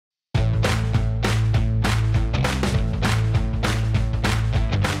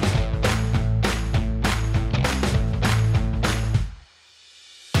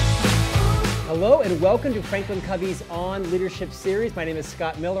Hello and welcome to Franklin Covey's On Leadership series. My name is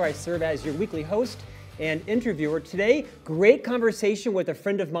Scott Miller. I serve as your weekly host and interviewer. Today, great conversation with a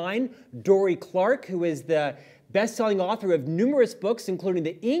friend of mine, Dorie Clark, who is the best-selling author of numerous books, including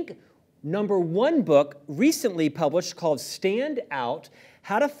the Inc. #1 book recently published called Stand Out: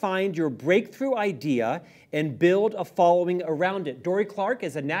 How to Find Your Breakthrough Idea and Build a Following Around It. Dorie Clark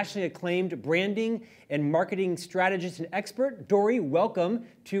is a nationally acclaimed branding and marketing strategist and expert. Dorie, welcome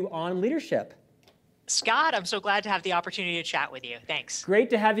to On Leadership. Scott, I'm so glad to have the opportunity to chat with you. Thanks. Great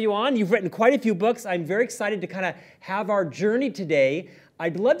to have you on. You've written quite a few books. I'm very excited to kind of have our journey today.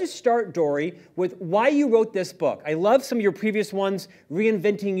 I'd love to start, Dorie, with why you wrote this book. I love some of your previous ones,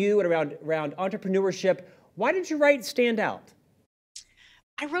 reinventing you and around entrepreneurship. Why did you write Stand Out?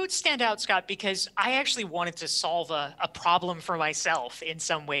 I wrote Stand Out, Scott, because I actually wanted to solve a problem for myself in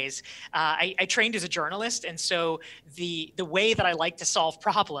some ways. I trained as a journalist, and so the way that I like to solve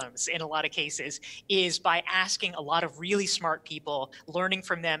problems in a lot of cases is by asking a lot of really smart people, learning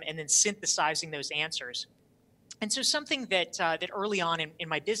from them, and then synthesizing those answers. And so something that early on in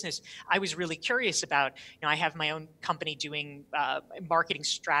my business, I was really curious about. I have my own company doing marketing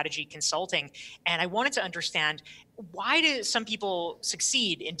strategy consulting, and I wanted to understand, why do some people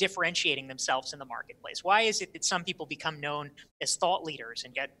succeed in differentiating themselves in the marketplace? Why is it that some people become known as thought leaders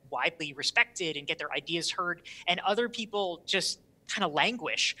and get widely respected and get their ideas heard, and other people just kind of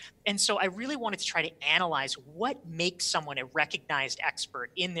languish? And so I really wanted to try to analyze what makes someone a recognized expert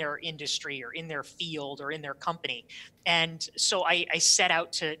in their industry or in their field or in their company. And so I set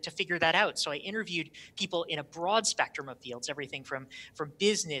out to figure that out. So I interviewed people in a broad spectrum of fields, everything from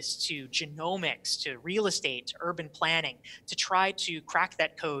business to genomics to real estate to urban planning, to try to crack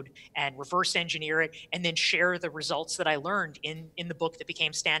that code and reverse engineer it, and then share the results that I learned in the book that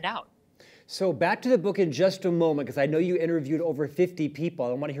became Stand Out. So back to the book in just a moment, because I know you interviewed over 50 people.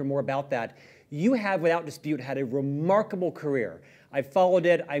 I want to hear more about that. You have, without dispute, had a remarkable career. I've followed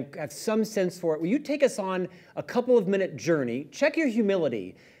it. I have some sense for it. Will you take us on a couple of minute journey? Check your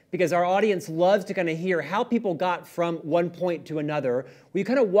humility, because our audience loves to kind of hear how people got from one point to another. Will you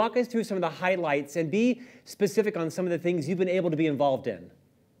kind of walk us through some of the highlights and be specific on some of the things you've been able to be involved in?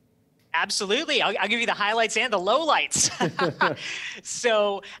 Absolutely. I'll give you the highlights and the lowlights.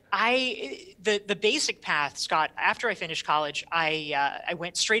 So the basic path, Scott, after I finished college, I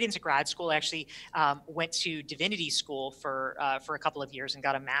went straight into grad school. I actually went to divinity school for a couple of years and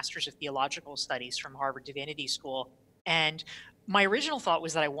got a master's of theological studies from Harvard Divinity School. And my original thought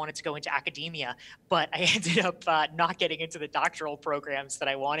was that I wanted to go into academia, but I ended up not getting into the doctoral programs that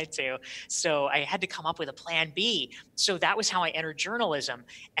I wanted to. So I had to come up with a plan B. So that was how I entered journalism.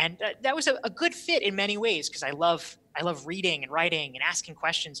 And that was a good fit in many ways, because I love reading and writing and asking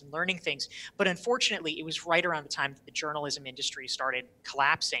questions and learning things. But unfortunately, it was right around the time that the journalism industry started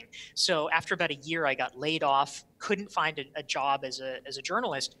collapsing. So after about a year, I got laid off, couldn't find a job as a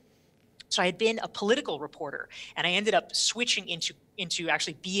journalist. So I had been a political reporter, and I ended up switching into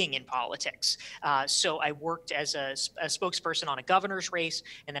actually being in politics. So I worked as a spokesperson on a governor's race,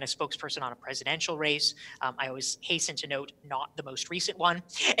 and then a spokesperson on a presidential race. I always hasten to note, not the most recent one.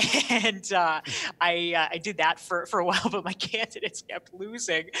 And I did that for a while, but my candidates kept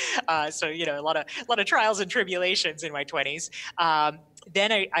losing. So a lot of trials and tribulations in my 20s.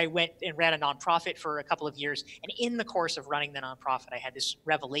 Then I went and ran a nonprofit for a couple of years. And in the course of running the nonprofit, I had this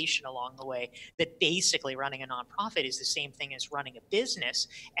revelation along the way that basically running a nonprofit is the same thing as running a business.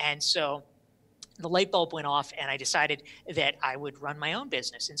 And so the light bulb went off, and I decided that I would run my own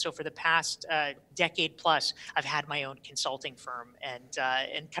business. And so for the past decade plus, I've had my own consulting firm and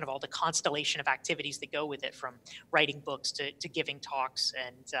kind of all the constellation of activities that go with it, from writing books to giving talks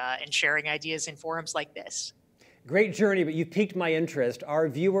and sharing ideas in forums like this. Great journey, but you piqued my interest. Our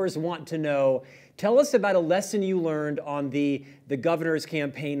viewers want to know, tell us about a lesson you learned on the governor's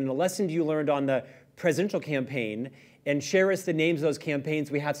campaign and a lesson you learned on the presidential campaign, and share us the names of those campaigns.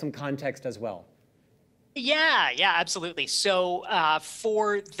 We have some context as well. Yeah, absolutely. So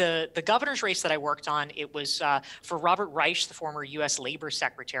for the governor's race that I worked on, it was for Robert Reich, the former U.S. Labor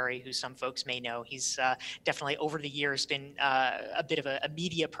Secretary, who some folks may know. He's definitely over the years been a bit of a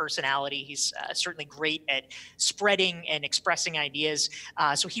media personality. He's certainly great at spreading and expressing ideas.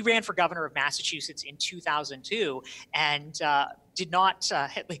 So he ran for governor of Massachusetts in 2002, and did not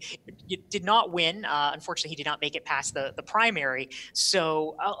win. Unfortunately, he did not make it past the primary.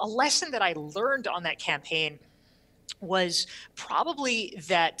 So a lesson that I learned on that campaign was probably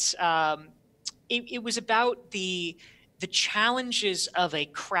that it was about the the challenges of a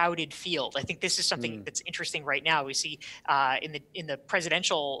crowded field. I think this is something that's interesting right now. We see in the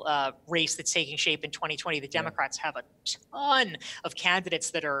presidential race that's taking shape in 2020, the Democrats have a ton of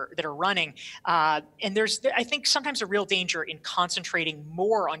candidates that are running, and there's, I think, sometimes a real danger in concentrating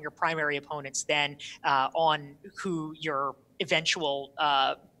more on your primary opponents than on who your eventual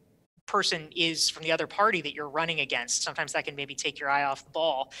person is from the other party that you're running against. Sometimes that can maybe take your eye off the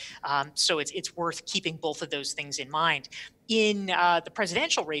ball. So it's worth keeping both of those things in mind. In the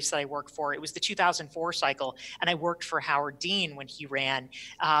presidential race that I worked for, it was the 2004 cycle, and I worked for Howard Dean when he ran.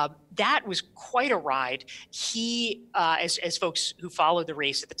 That was quite a ride. He, as folks who followed the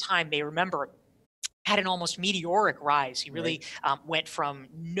race at the time may remember, had an almost meteoric rise. He really went from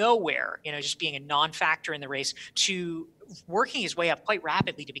nowhere, just being a non-factor in the race, to working his way up quite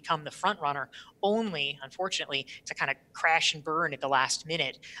rapidly to become the front runner, only, unfortunately, to kind of crash and burn at the last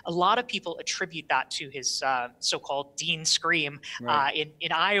minute. A lot of people attribute that to his so-called Dean Scream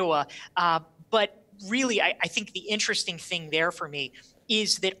in Iowa. But really, I think the interesting thing there for me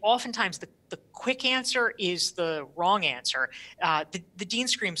is that oftentimes the quick answer is the wrong answer. The Dean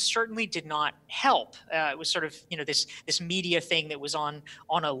Scream certainly did not help. It was sort of, this media thing that was on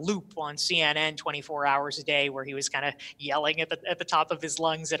a loop on CNN 24 hours a day, where he was kind of yelling at the top of his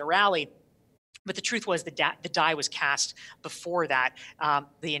lungs at a rally. But the truth was the die was cast before that.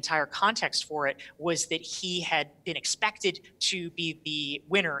 The entire context for it was that he had been expected to be the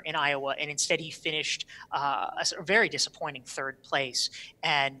winner in Iowa, and instead he finished a very disappointing third place.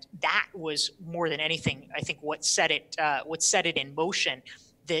 And that was, more than anything, I think, what set it in motion,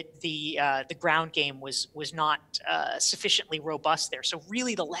 that the ground game was not sufficiently robust there. So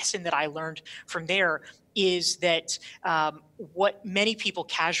really, the lesson that I learned from there is that what many people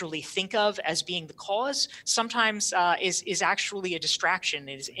casually think of as being the cause sometimes is actually a distraction,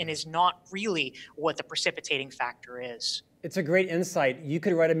 and is not really what the precipitating factor is. It's a great insight. You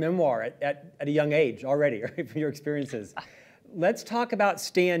could write a memoir at a young age already, right, from your experiences. Let's talk about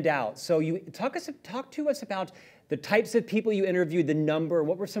stand out. So you talk to us about the types of people you interviewed, the number.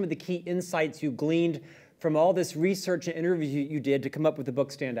 What were some of the key insights you gleaned from all this research and interview you did to come up with the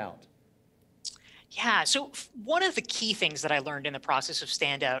book Stand Out? Yeah, so one of the key things that I learned in the process of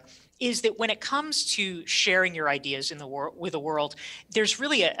Stand Out is that when it comes to sharing your ideas with the world, there's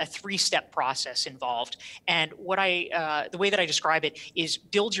really a three-step process involved. And the way that I describe it is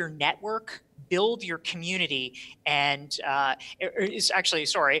build your network, build your community, and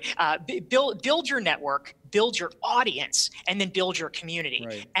build your network, build your audience, and then build your community.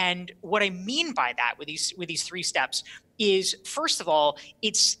 Right. And what I mean by that with these three steps is, first of all,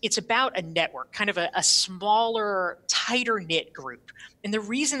 it's about a network, kind of a smaller, tighter knit group. And the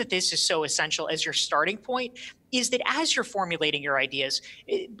reason that this is so essential as your starting point is that as you're formulating your ideas,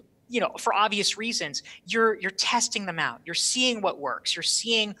 for obvious reasons, you're testing them out. You're seeing what works. You're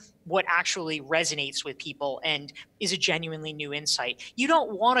seeing what actually resonates with people and is a genuinely new insight. You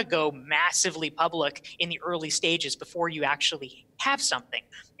don't want to go massively public in the early stages before you actually have something.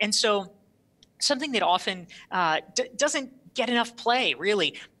 And so something that often doesn't get enough play,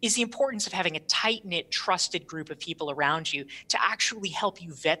 really, is the importance of having a tight-knit, trusted group of people around you to actually help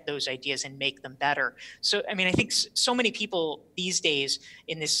you vet those ideas and make them better. So, I think so many people these days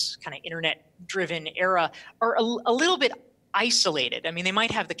in this kind of internet-driven era are a little bit isolated. They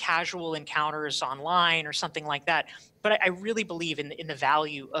might have the casual encounters online or something like that, but I really believe in the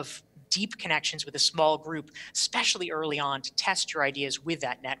value of deep connections with a small group, especially early on, to test your ideas with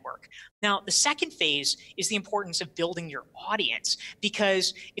that network. Now, the second phase is the importance of building your audience,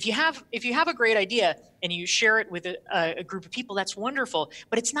 because if you have a great idea and you share it with a group of people, that's wonderful,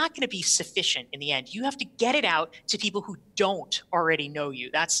 but it's not going to be sufficient in the end. You have to get it out to people who don't already know you.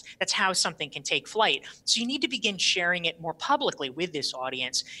 That's how something can take flight. So you need to begin sharing it more publicly with this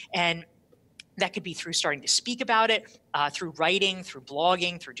audience, and that could be through starting to speak about it, through writing, through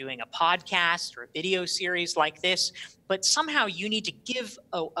blogging, through doing a podcast or a video series like this. But somehow you need to give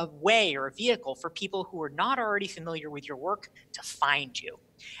a way or a vehicle for people who are not already familiar with your work to find you.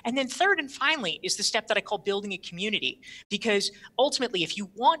 And then third and finally is the step that I call building a community, because ultimately, if you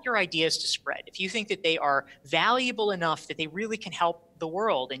want your ideas to spread, if you think that they are valuable enough that they really can help the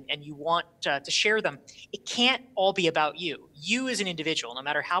world and you want to share them, it can't all be about you. You as an individual, no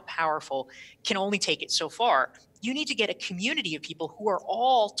matter how powerful, can only take it so far. You need to get a community of people who are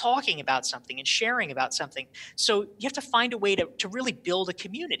all talking about something and sharing about something. So you have to find a way to really build a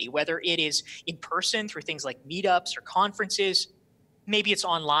community, whether it is in person through things like meetups or conferences, Maybe it's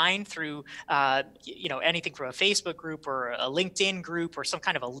online through, anything from a Facebook group or a LinkedIn group or some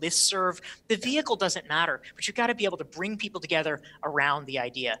kind of a listserv. The vehicle doesn't matter, but you've got to be able to bring people together around the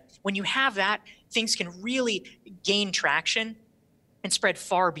idea. When you have that, things can really gain traction and spread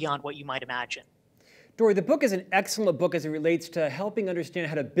far beyond what you might imagine. Dorie, the book is an excellent book as it relates to helping understand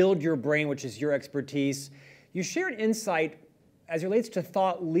how to build your brain, which is your expertise. You share an insight as it relates to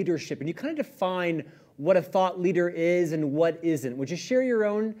thought leadership, and you kind of define what a thought leader is and what isn't. Would you share your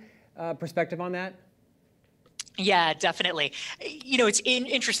own perspective on that? Yeah, definitely. It's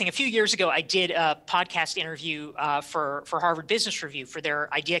interesting. A few years ago, I did a podcast interview for Harvard Business Review for their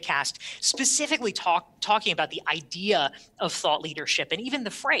IdeaCast, specifically talking about the idea of thought leadership and even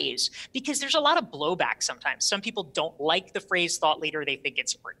the phrase, because there's a lot of blowback sometimes. Some people don't like the phrase thought leader. They think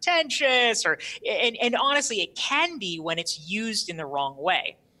it's pretentious, and honestly, it can be when it's used in the wrong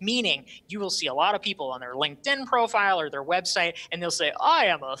way. Meaning, you will see a lot of people on their LinkedIn profile or their website, and they'll say, I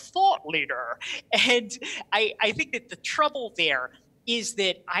am a thought leader. And I think that the trouble there is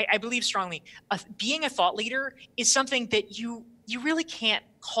that I believe strongly being a thought leader is something that you really can't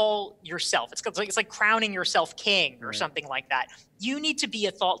call yourself. It's like crowning yourself king or something like that. You need to be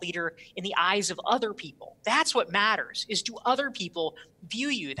a thought leader in the eyes of other people. That's what matters, is do other people view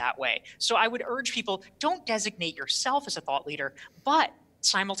you that way? So I would urge people, don't designate yourself as a thought leader, but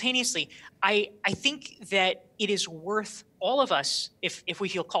simultaneously, I think that it is worth all of us, if we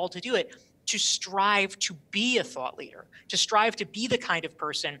feel called to do it, to strive to be a thought leader, to strive to be the kind of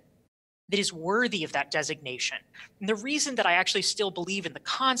person that is worthy of that designation. And the reason that I actually still believe in the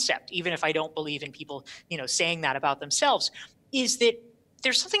concept, even if I don't believe in people, saying that about themselves, is that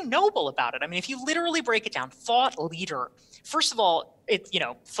there's something noble about it. I mean, if you literally break it down, thought leader, first of all,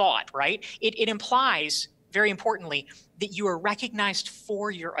 thought, right? It implies, very importantly, that you are recognized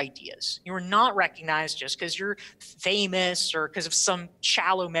for your ideas. You are not recognized just because you're famous or because of some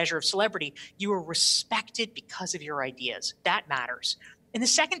shallow measure of celebrity. You are respected because of your ideas. That matters. And the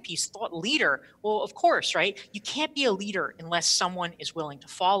second piece, thought leader, well, of course, right? You can't be a leader unless someone is willing to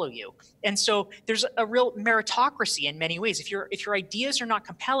follow you. And so there's a real meritocracy in many ways. If your ideas are not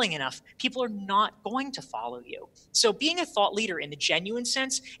compelling enough, people are not going to follow you. So being a thought leader in the genuine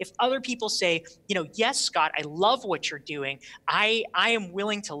sense, if other people say, yes, Scott, I love what you're doing. I am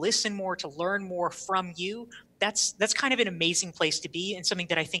willing to listen more, to learn more from you. That's kind of an amazing place to be, and something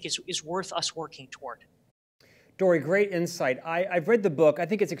that I think is worth us working toward. Dorie, great insight. I've read the book. I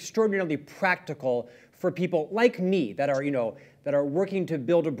think it's extraordinarily practical for people like me that are working to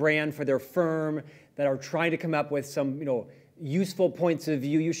build a brand for their firm, that are trying to come up with some useful points of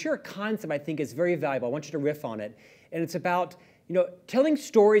view. You share a concept I think is very valuable. I want you to riff on it, and it's about telling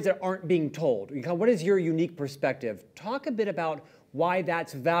stories that aren't being told. What is your unique perspective? Talk a bit about why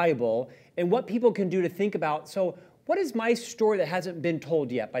that's valuable and what people can do to think about. So, what is my story that hasn't been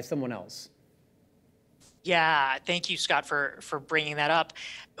told yet by someone else? Yeah, thank you, Scott, for bringing that up.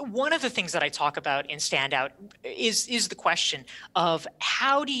 One of the things that I talk about in Standout is the question of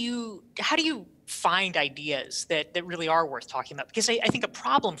how do you find ideas that really are worth talking about? Because I think a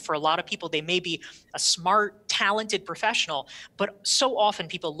problem for a lot of people, they may be a smart, talented professional, but so often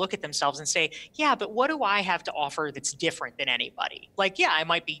people look at themselves and say, yeah, but what do I have to offer that's different than anybody? Like, yeah, I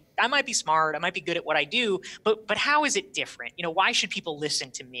might be smart, I might be good at what I do, but how is it different? Why should people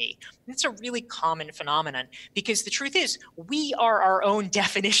listen to me? And it's a really common phenomenon, because the truth is we are our own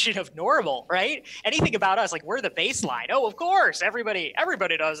definition of normal, right? Anything about us, like, we're the baseline. Oh, of course, everybody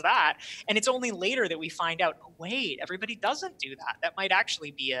does that. And it's only later that we find out, oh, wait, everybody doesn't do that. That might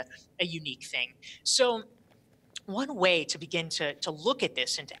actually be a unique thing. So one way to begin to look at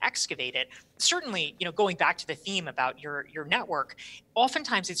this and to excavate it, certainly, going back to the theme about your network,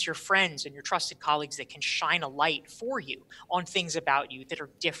 oftentimes it's your friends and your trusted colleagues that can shine a light for you on things about you that are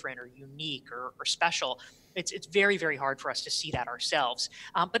different or unique or special. It's very, very hard for us to see that ourselves.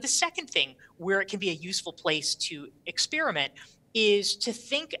 But the second thing where it can be a useful place to experiment is to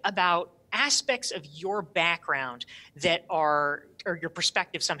think about aspects of your background that are, or your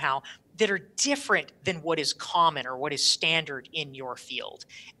perspective somehow, that are different than what is common or what is standard in your field.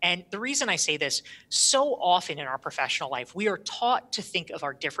 And the reason I say this, so often in our professional life, we are taught to think of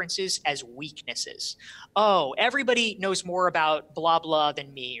our differences as weaknesses. Oh, everybody knows more about blah, blah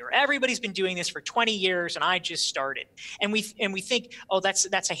than me, or everybody's been doing this for 20 years and I just started. And we think, oh,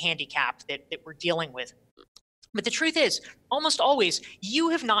 that's a handicap that we're dealing with. But the truth is, almost always,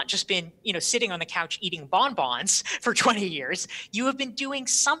 you have not just been, sitting on the couch eating bonbons for 20 years. You have been doing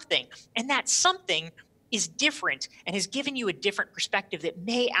something, and that something is different and has given you a different perspective that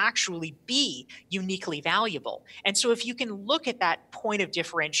may actually be uniquely valuable. And so if you can look at that point of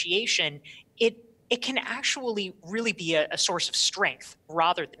differentiation, it can actually really be a source of strength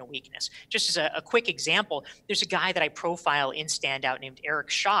rather than a weakness. Just as a quick example, there's a guy that I profile in Standout named Eric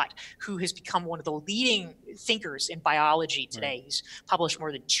Schott, who has become one of the leading thinkers in biology today. Right. He's published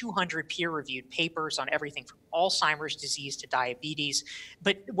more than 200 peer-reviewed papers on everything from Alzheimer's disease to diabetes.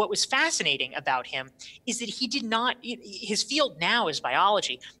 But what was fascinating about him is that he did not, his field now is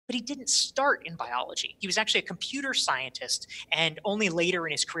biology, but he didn't start in biology. He was actually a computer scientist and only later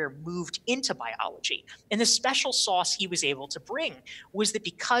in his career moved into biology. And the special sauce he was able to bring was that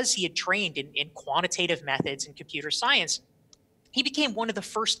because he had trained in quantitative methods and computer science, he became one of the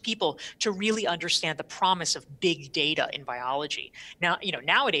first people to really understand the promise of big data in biology. Now,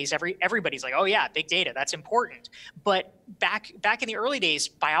 nowadays everybody's like, oh yeah, big data, that's important. But back in the early days,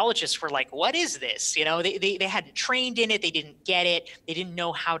 biologists were like, what is this? They hadn't trained in it, they didn't get it, they didn't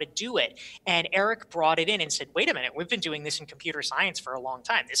know how to do it. And Eric brought it in and said, wait a minute, we've been doing this in computer science for a long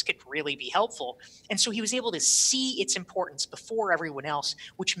time. This could really be helpful. And so he was able to see its importance before everyone else,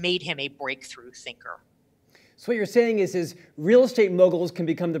 which made him a breakthrough thinker. So what you're saying is real estate moguls can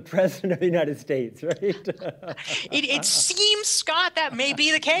become the president of the United States, right? It seems, Scott, that may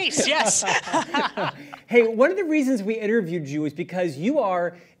be the case, yes. Hey, one of the reasons we interviewed you is because you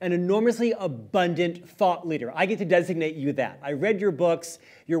are an enormously abundant thought leader. I get to designate you that. I read your books.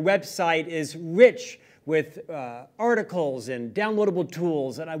 Your website is rich with articles and downloadable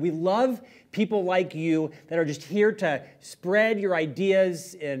tools. And we love people like you that are just here to spread your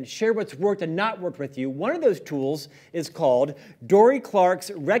ideas and share what's worked and not worked with you. One of those tools is called Dorie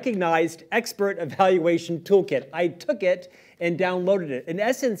Clark's Recognized Expert Evaluation Toolkit. I took it and downloaded it. In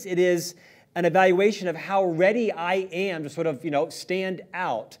essence, it is an evaluation of how ready I am to sort of, stand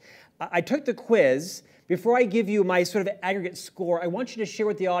out. I took the quiz. Before I give you my sort of aggregate score, I want you to share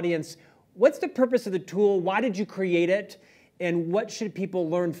with the audience what's the purpose of the tool, why did you create it, and what should people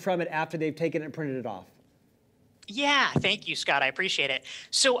learn from it after they've taken it and printed it off? Yeah, thank you, Scott. I appreciate it.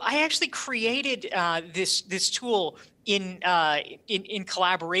 So I actually created this tool in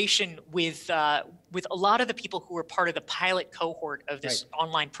collaboration with a lot of the people who were part of the pilot cohort of this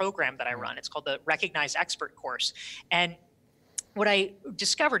online program that I run. It's called the Recognized Expert course. And what I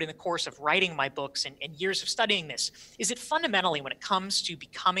discovered in the course of writing my books and years of studying this is that fundamentally, when it comes to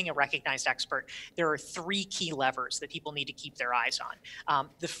becoming a recognized expert, there are three key levers that people need to keep their eyes on.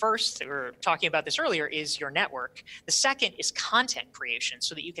 The first, we were talking about this earlier, is your network. The second is content creation,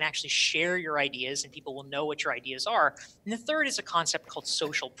 so that you can actually share your ideas and people will know what your ideas are. And the third is a concept called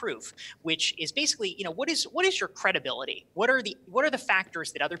social proof, which is basically, what is your credibility? What are the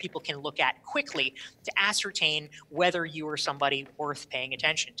factors that other people can look at quickly to ascertain whether you are somebody worth paying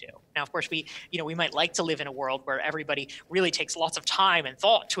attention to? Now, of course, we might like to live in a world where everybody really takes lots of time and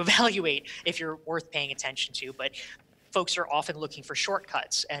thought to evaluate if you're worth paying attention to, but folks are often looking for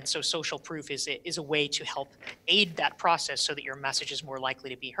shortcuts. And so social proof is a way to help aid that process so that your message is more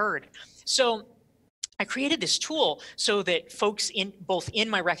likely to be heard. So I created this tool so that folks both in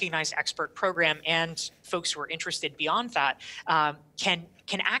my Recognized Expert program and folks who are interested beyond that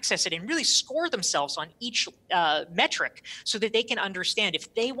can access it and really score themselves on each metric so that they can understand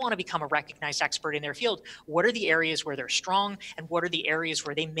if they want to become a recognized expert in their field, what are the areas where they're strong and what are the areas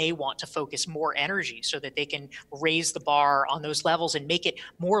where they may want to focus more energy so that they can raise the bar on those levels and make it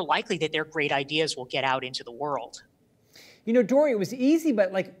more likely that their great ideas will get out into the world. Dorie, it was easy,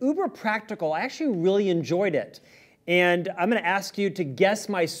 but uber practical. I actually really enjoyed it. And I'm going to ask you to guess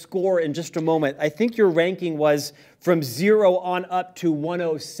my score in just a moment. I think your ranking was from 0 on up to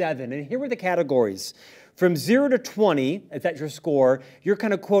 107. And here were the categories. From 0 to 20, if that's your score, you're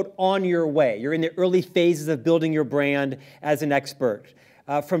kind of, quote, on your way. You're in the early phases of building your brand as an expert.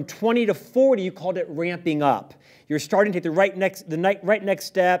 From 20 to 40, you called it ramping up. You're starting to take the right next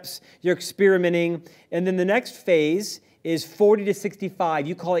steps. You're experimenting. And then the next phase is 40 to 65.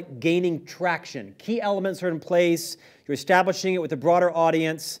 You call it gaining traction. Key elements are in place. You're establishing it with a broader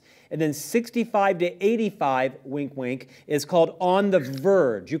audience. And then 65 to 85, wink, wink, is called on the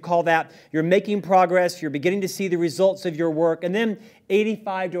verge. You call that you're making progress. You're beginning to see the results of your work. And then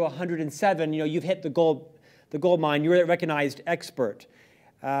 85 to 107, you've hit the gold mine. You're a recognized expert.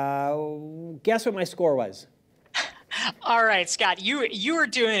 Guess what my score was? All right, Scott, you are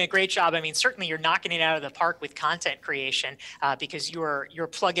doing a great job. I mean, certainly you're knocking it out of the park with content creation because you're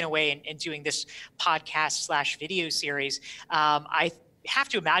plugging away and doing this podcast / video series. I have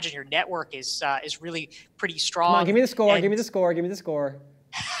to imagine your network is really pretty strong. Come on, give me the score. Give me the score. Give me the score.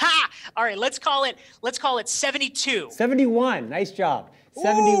 Ha! All right, let's call it 72. 71. Nice job.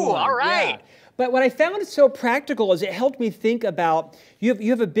 71. Ooh, all right. Yeah. But what I found so practical is it helped me think about, you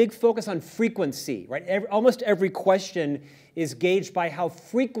have a big focus on frequency, right? Almost every question is gauged by how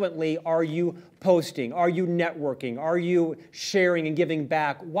frequently are you posting, are you networking, are you sharing and giving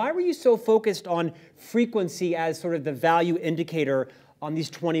back. Why were you so focused on frequency as sort of the value indicator on these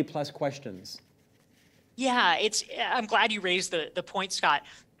 20 plus questions? Yeah, I'm glad you raised the point, Scott.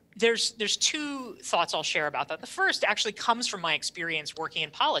 There's two thoughts I'll share about that. The first actually comes from my experience working in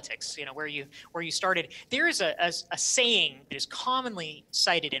politics, where you started. There is a saying that is commonly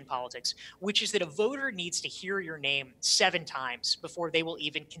cited in politics, which is that a voter needs to hear your name 7 times before they will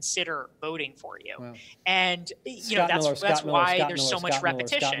even consider voting for you. Wow. And that's why there's so much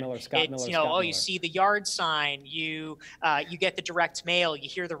repetition. It's you see the yard sign, you get the direct mail, you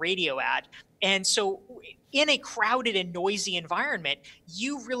hear the radio ad. And so in a crowded and noisy environment,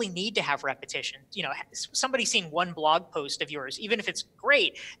 you really need to have repetition. Somebody seeing one blog post of yours, even if it's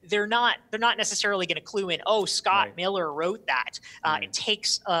great, they're not necessarily going to clue in, oh, Scott right. Miller wrote that. It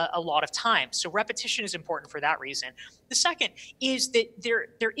takes a lot of time. So repetition is important for that reason. The second is that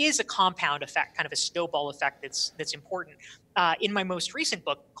there is a compound effect, kind of a snowball effect that's important. In my most recent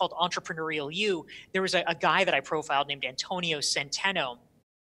book called Entrepreneurial You, there was a guy that I profiled named Antonio Centeno,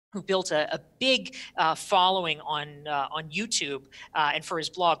 who built a big following on YouTube and for his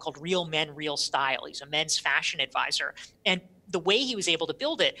blog called Real Men, Real Style. He's a men's fashion advisor. And the way he was able to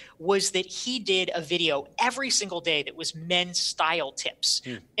build it was that he did a video every single day that was men's style tips.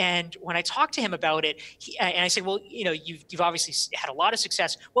 And when I talked to him about it, and I said, well, you've obviously had a lot of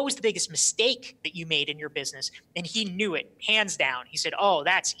success. What was the biggest mistake that you made in your business? And he knew it, hands down. He said, oh,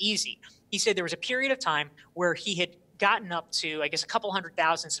 that's easy. He said there was a period of time where he had gotten up to, I guess, a couple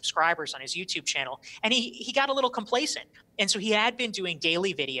 100,000 subscribers on his YouTube channel. And he got a little complacent. And so he had been doing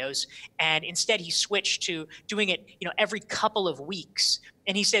daily videos, and instead he switched to doing it, every couple of weeks.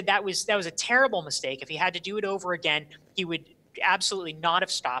 And he said that was a terrible mistake. If he had to do it over again, he would absolutely not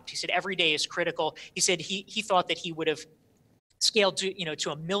have stopped. He said every day is critical. He said he thought that he would have scaled to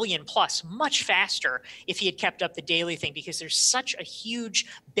 1 million plus much faster if he had kept up the daily thing, because there's such a huge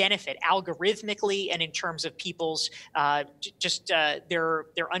benefit algorithmically and in terms of people's their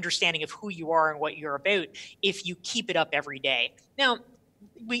understanding of who you are and what you're about if you keep it up every day. Now,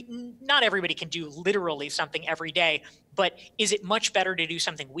 not everybody can do literally something every day, but is it much better to do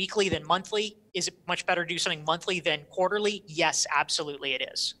something weekly than monthly? Is it much better to do something monthly than quarterly? Yes, absolutely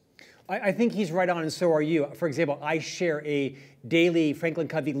it is. I think he's right on, and so are you. For example, I share a daily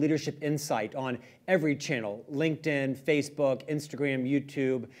FranklinCovey leadership insight on every channel, LinkedIn, Facebook, Instagram,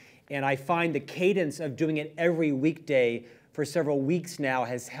 YouTube, and I find the cadence of doing it every weekday for several weeks now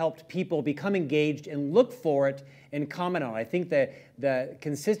has helped people become engaged and look for it and comment on it. I think that the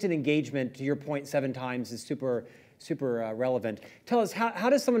consistent engagement, to your point, 7 times is super relevant. Tell us, how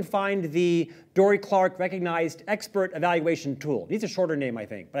does someone find the Dorie Clark Recognized Expert Evaluation Tool? It's a shorter name, I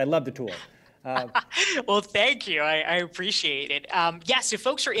think, but I love the tool. Well, thank you. I appreciate it. Yes, if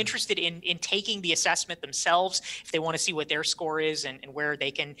folks are interested in taking the assessment themselves, if they want to see what their score is and where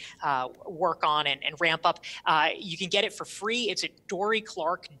they can work on and ramp up, you can get it for free. It's at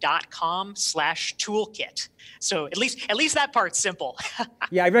DorieClark.com/toolkit. So at least that part's simple.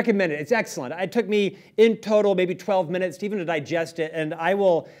 Yeah, I recommend it. It's excellent. It took me in total maybe 12 minutes to even to digest it, and I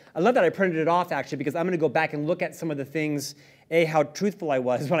love that I printed it off actually, because I'm going to go back and look at some of the things, how truthful I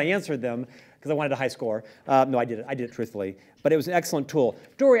was when I answered them, because I wanted a high score. No, I did it truthfully, but it was an excellent tool.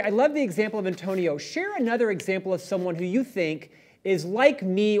 Dorie, I love the example of Antonio. Share another example of someone who you think is like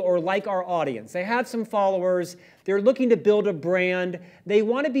me or like our audience. They have some followers, they're looking to build a brand, they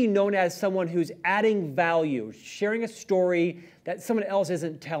want to be known as someone who's adding value, sharing a story that someone else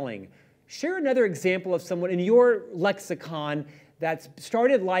isn't telling. Share another example of someone in your lexicon that's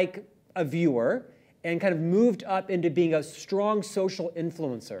started like a viewer and kind of moved up into being a strong social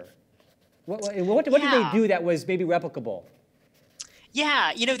influencer. What did they do that was maybe replicable?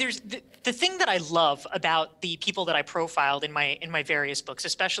 Yeah, there's the thing that I love about the people that I profiled in my various books,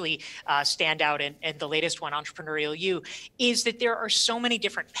 especially Standout and the latest one, Entrepreneurial You, is that there are so many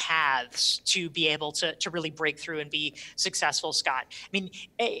different paths to be able to really break through and be successful, Scott. I mean,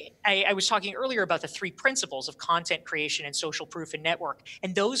 I was talking earlier about the 3 principles of content creation and social proof and network,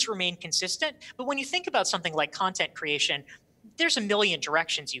 and those remain consistent. But when you think about something like content creation, there's a million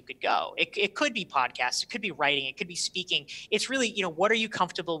directions you could go. It could be podcasts, it could be writing, it could be speaking. It's really, what are you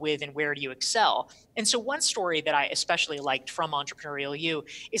comfortable with and where do you excel? And so one story that I especially liked from Entrepreneurial You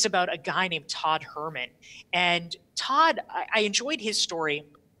is about a guy named Todd Herman. And Todd, I enjoyed his story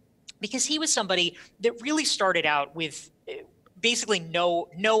because he was somebody that really started out with basically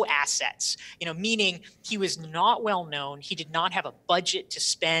no assets, meaning he was not well known. He did not have a budget to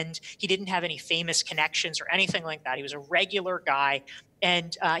spend. He didn't have any famous connections or anything like that. He was a regular guy.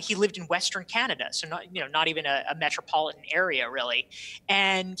 And he lived in Western Canada, so not even a metropolitan area really.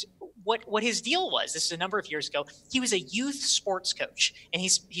 And what his deal was, this is a number of years ago, he was a youth sports coach, and he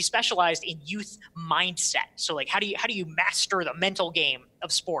specialized in youth mindset. So like how do you master the mental game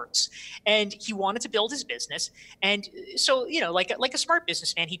of sports? And he wanted to build his business. And so, like a smart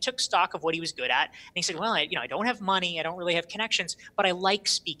businessman, he took stock of what he was good at, and he said, well, I don't have money, I don't really have connections, but I like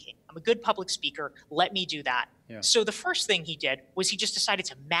speaking. I'm a good public speaker. Let me do that. Yeah. So the first thing he did was he just decided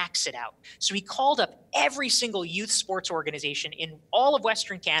to max it out. So he called up every single youth sports organization in all of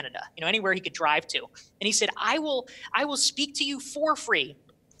Western Canada, anywhere he could drive to. And he said, I will speak to you for free,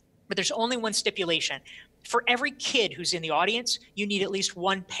 but there's only one stipulation. For every kid who's in the audience, you need at least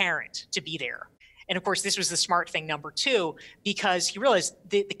one parent to be there. And of course, this was the smart thing, number two, because he realized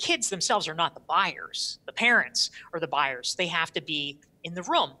the kids themselves are not the buyers. The parents are the buyers. They have to be in the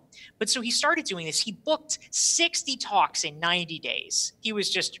room. But so he started doing this. He booked 60 talks in 90 days. He was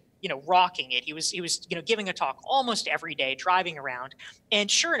just, rocking it. He was, giving a talk almost every day, driving around. And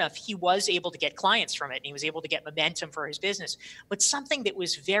sure enough, he was able to get clients from it, and he was able to get momentum for his business. But something that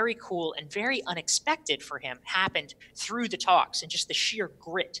was very cool and very unexpected for him happened through the talks, and just the sheer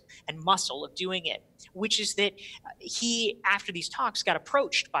grit and muscle of doing it, which is that he, after these talks, got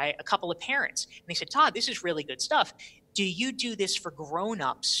approached by a couple of parents. And they said, Todd, this is really good stuff. Do you do this for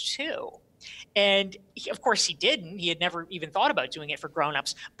grown-ups too? And of course he didn't. He had never even thought about doing it for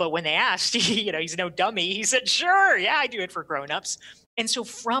grown-ups. But when they asked, he's no dummy. He said, sure, yeah, I do it for grown-ups. And so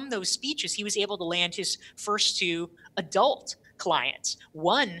from those speeches, he was able to land his first two adult clients.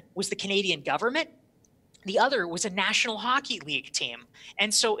 One was the Canadian government. The other was a National Hockey League team.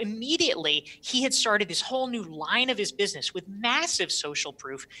 And so immediately he had started this whole new line of his business with massive social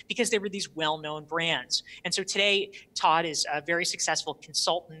proof because they were these well-known brands. And so today, Todd is a very successful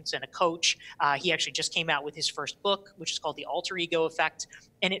consultant and a coach. He actually just came out with his first book, which is called The Alter Ego Effect.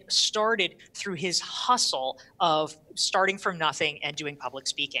 And it started through his hustle of starting from nothing and doing public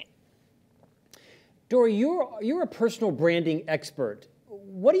speaking. Dorie, you're a personal branding expert.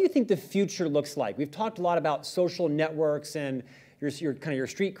 What do you think the future looks like? We've talked a lot about social networks and your kind of your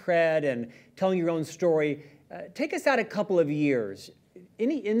street cred and telling your own story. Take us out a couple of years.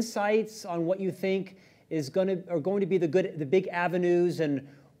 Any insights on what you think are going to be the big avenues and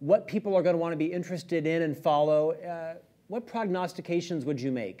what people are going to want to be interested in and follow? What prognostications would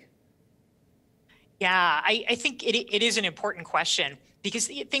you make? Yeah, I think it is an important question, because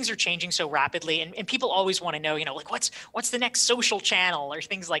things are changing so rapidly, and people always want to know, like what's the next social channel or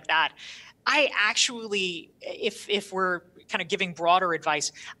things like that. I actually, if we're kind of giving broader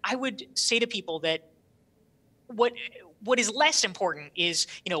advice, I would say to people that what is less important is,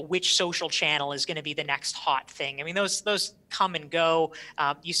 which social channel is going to be the next hot thing. I mean, those come and go.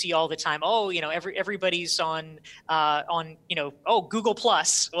 You see all the time. Oh, everybody's on Google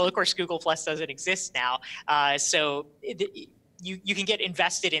Plus. Well, of course, Google Plus doesn't exist now. You can get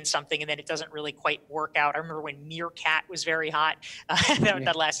invested in something and then it doesn't really quite work out. I remember when Meerkat was very hot.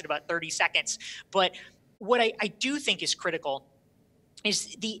 That lasted about 30 seconds. But what I do think is critical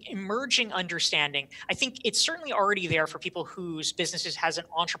is the emerging understanding. I think it's certainly already there for people whose businesses has an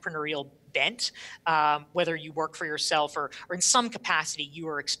entrepreneurial bent, whether you work for yourself or in some capacity you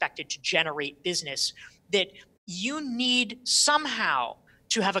are expected to generate business, that you need somehow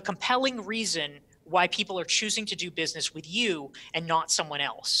to have a compelling reason why people are choosing to do business with you and not someone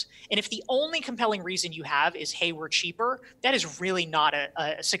else. And if the only compelling reason you have is, hey, we're cheaper, that is really not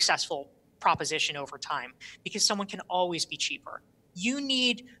a successful proposition over time, because someone can always be cheaper. You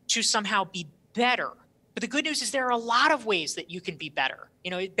need to somehow be better. But the good news is there are a lot of ways that you can be better.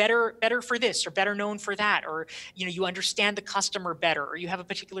 Better for this, or better known for that, or you understand the customer better, or you have a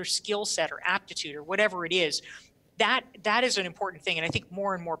particular skill set or aptitude or whatever it is. That is an important thing. And I think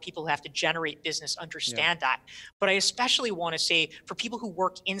more and more people who have to generate business understand that. But I especially want to say, for people who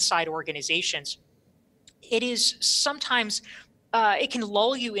work inside organizations, it is sometimes it can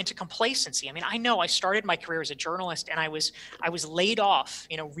lull you into complacency. I mean, I know I started my career as a journalist, and I was laid off,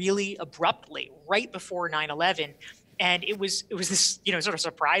 really abruptly right before 9/11. And it was this, sort of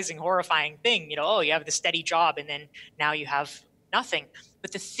surprising, horrifying thing, you have the steady job and then now you have nothing.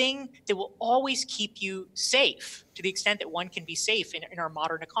 But the thing that will always keep you safe, to the extent that one can be safe in our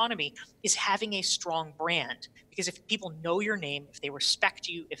modern economy, is having a strong brand. Because if people know your name, if they respect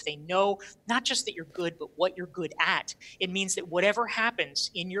you, if they know not just that you're good, but what you're good at, it means that whatever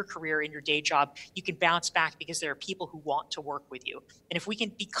happens in your career, in your day job, you can bounce back because there are people who want to work with you. And if we can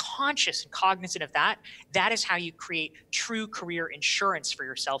be conscious and cognizant of that, that is how you create true career insurance for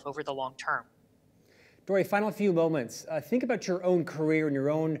yourself over the long term. Dorie, final few moments. Think about your own career and your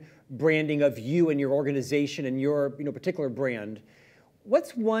own branding of you and your organization and your particular brand.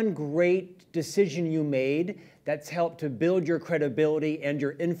 What's one great decision you made that's helped to build your credibility and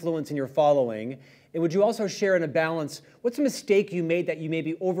your influence and your following? And would you also share in a balance, what's a mistake you made that you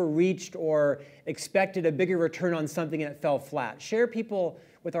maybe overreached or expected a bigger return on something and it fell flat? Share people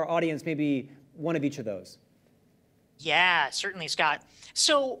with our audience maybe one of each of those. Yeah, certainly, Scott.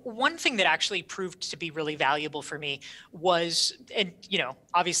 So one thing that actually proved to be really valuable for me was, and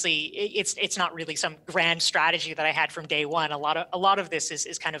obviously it's not really some grand strategy that I had from day one. A lot of this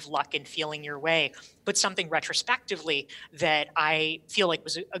is kind of luck and feeling your way, but something retrospectively that I feel like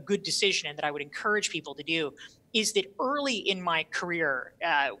was a good decision and that I would encourage people to do is that early in my career,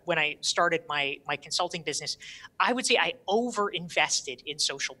 when I started my consulting business, I would say I over-invested in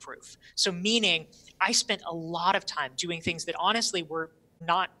social proof. So meaning I spent a lot of time doing things that honestly were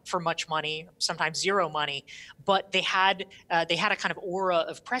not for much money, sometimes zero money, but they had a kind of aura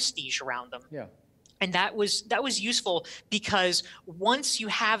of prestige around them. Yeah. And that was useful because once you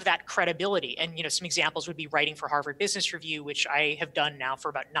have that credibility, and some examples would be writing for Harvard Business Review, which I have done now for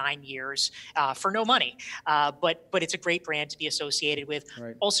about 9 years for no money, but it's a great brand to be associated with.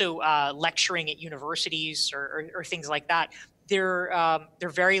 Right. Also, lecturing at universities or things like that. They're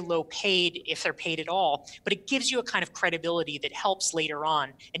very low paid if they're paid at all, but it gives you a kind of credibility that helps later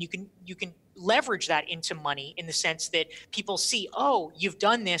on, and you can leverage that into money in the sense that people see, oh, you've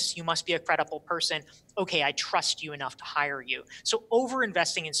done this, you must be a credible person. Okay, I trust you enough to hire you. So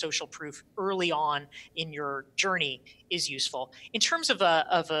over-investing in social proof early on in your journey is useful. In terms of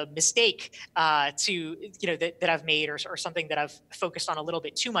a mistake that I've made or something that I've focused on a little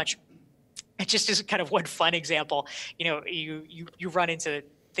bit too much, it just is kind of one fun example. You run into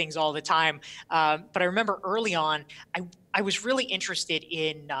things all the time, but I remember early on, I was really interested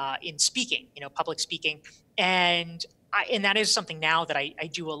in speaking, public speaking, and that is something now that I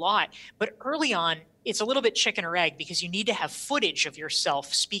do a lot. But early on, it's a little bit chicken or egg because you need to have footage of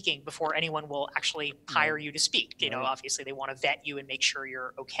yourself speaking before anyone will actually hire you to speak. Obviously they want to vet you and make sure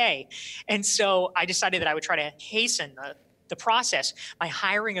you're okay. And so I decided that I would try to hasten the process by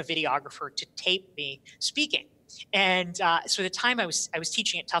hiring a videographer to tape me speaking. And so at the time I was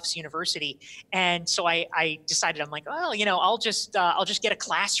teaching at Tufts University, and so I decided, I'm like, well, I'll just get a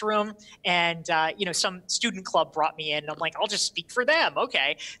classroom, and some student club brought me in, and I'm like, I'll just speak for them.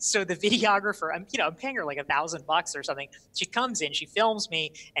 Okay, so the videographer, I'm paying her like $1,000 or something. She comes in, she films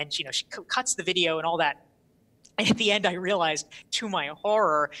me, and she cuts the video and all that. And at the end, I realized, to my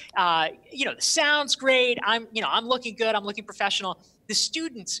horror, the sound's great. I'm looking good. I'm looking professional. The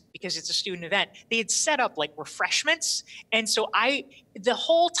students, because it's a student event, they had set up like refreshments. And so the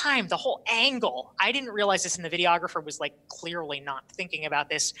whole angle, I didn't realize this, and the videographer was like clearly not thinking about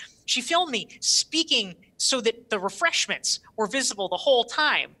this. She filmed me speaking so that the refreshments were visible the whole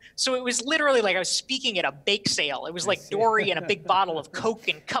time. So it was literally like I was speaking at a bake sale. It was like Dorie and a big bottle of Coke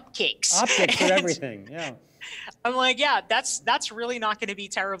and cupcakes. Optics for everything, yeah. I'm like, yeah, that's really not going to be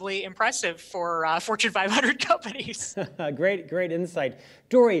terribly impressive for Fortune 500 companies. Great insight.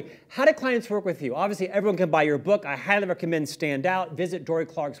 Dorie, how do clients work with you? Obviously, everyone can buy your book. I highly recommend Stand Out. Visit Dorie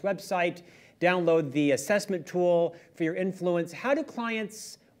Clark's website. Download the assessment tool for your influence. How do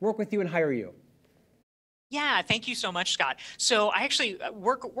clients work with you and hire you? Yeah, thank you so much, Scott. So I actually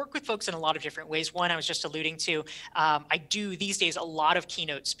work with folks in a lot of different ways. One, I was just alluding to, I do these days a lot of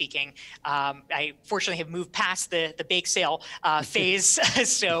keynote speaking. I fortunately have moved past the bake sale phase.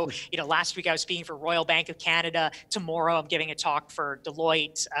 So, last week I was speaking for Royal Bank of Canada. Tomorrow I'm giving a talk for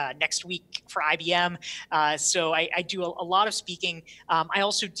Deloitte. Next week for IBM. So I do a lot of speaking. I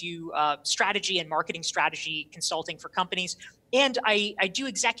also do strategy and marketing strategy consulting for companies. And I do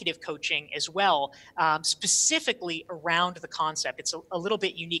executive coaching as well, specifically around the concept. It's a little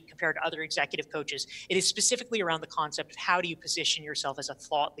bit unique compared to other executive coaches. It is specifically around the concept of how do you position yourself as a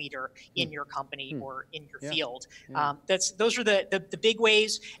thought leader in your company or in your field. Yeah. Those are the big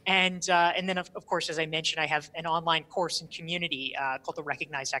ways. And then, of course, as I mentioned, I have an online course and community called the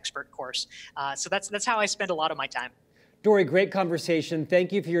Recognized Expert course. So that's how I spend a lot of my time. Dorie, great conversation.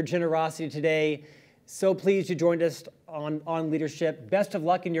 Thank you for your generosity today. So pleased you joined us on Leadership. Best of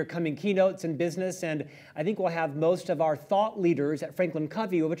luck in your coming keynotes in business. And I think we'll have most of our thought leaders at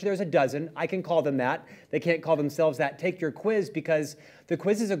FranklinCovey, which there's a dozen. I can call them that. They can't call themselves that. Take your quiz, because the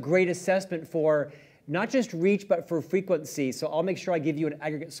quiz is a great assessment for not just reach, but for frequency. So I'll make sure I give you an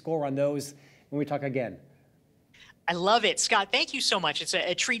aggregate score on those when we talk again. I love it. Scott, thank you so much. It's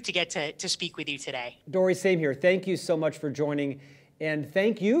a treat to get to speak with you today. Dorie, same here. Thank you so much for joining. And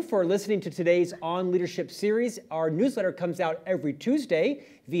thank you for listening to today's On Leadership series. Our newsletter comes out every Tuesday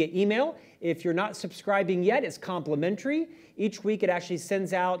via email. If you're not subscribing yet, it's complimentary. Each week it actually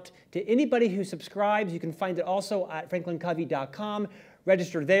sends out to anybody who subscribes. You can find it also at FranklinCovey.com.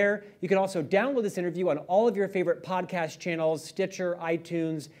 Register there. You can also download this interview on all of your favorite podcast channels, Stitcher,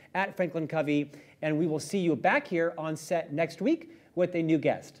 iTunes, at FranklinCovey. And we will see you back here on set next week with a new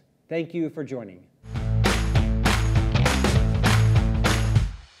guest. Thank you for joining.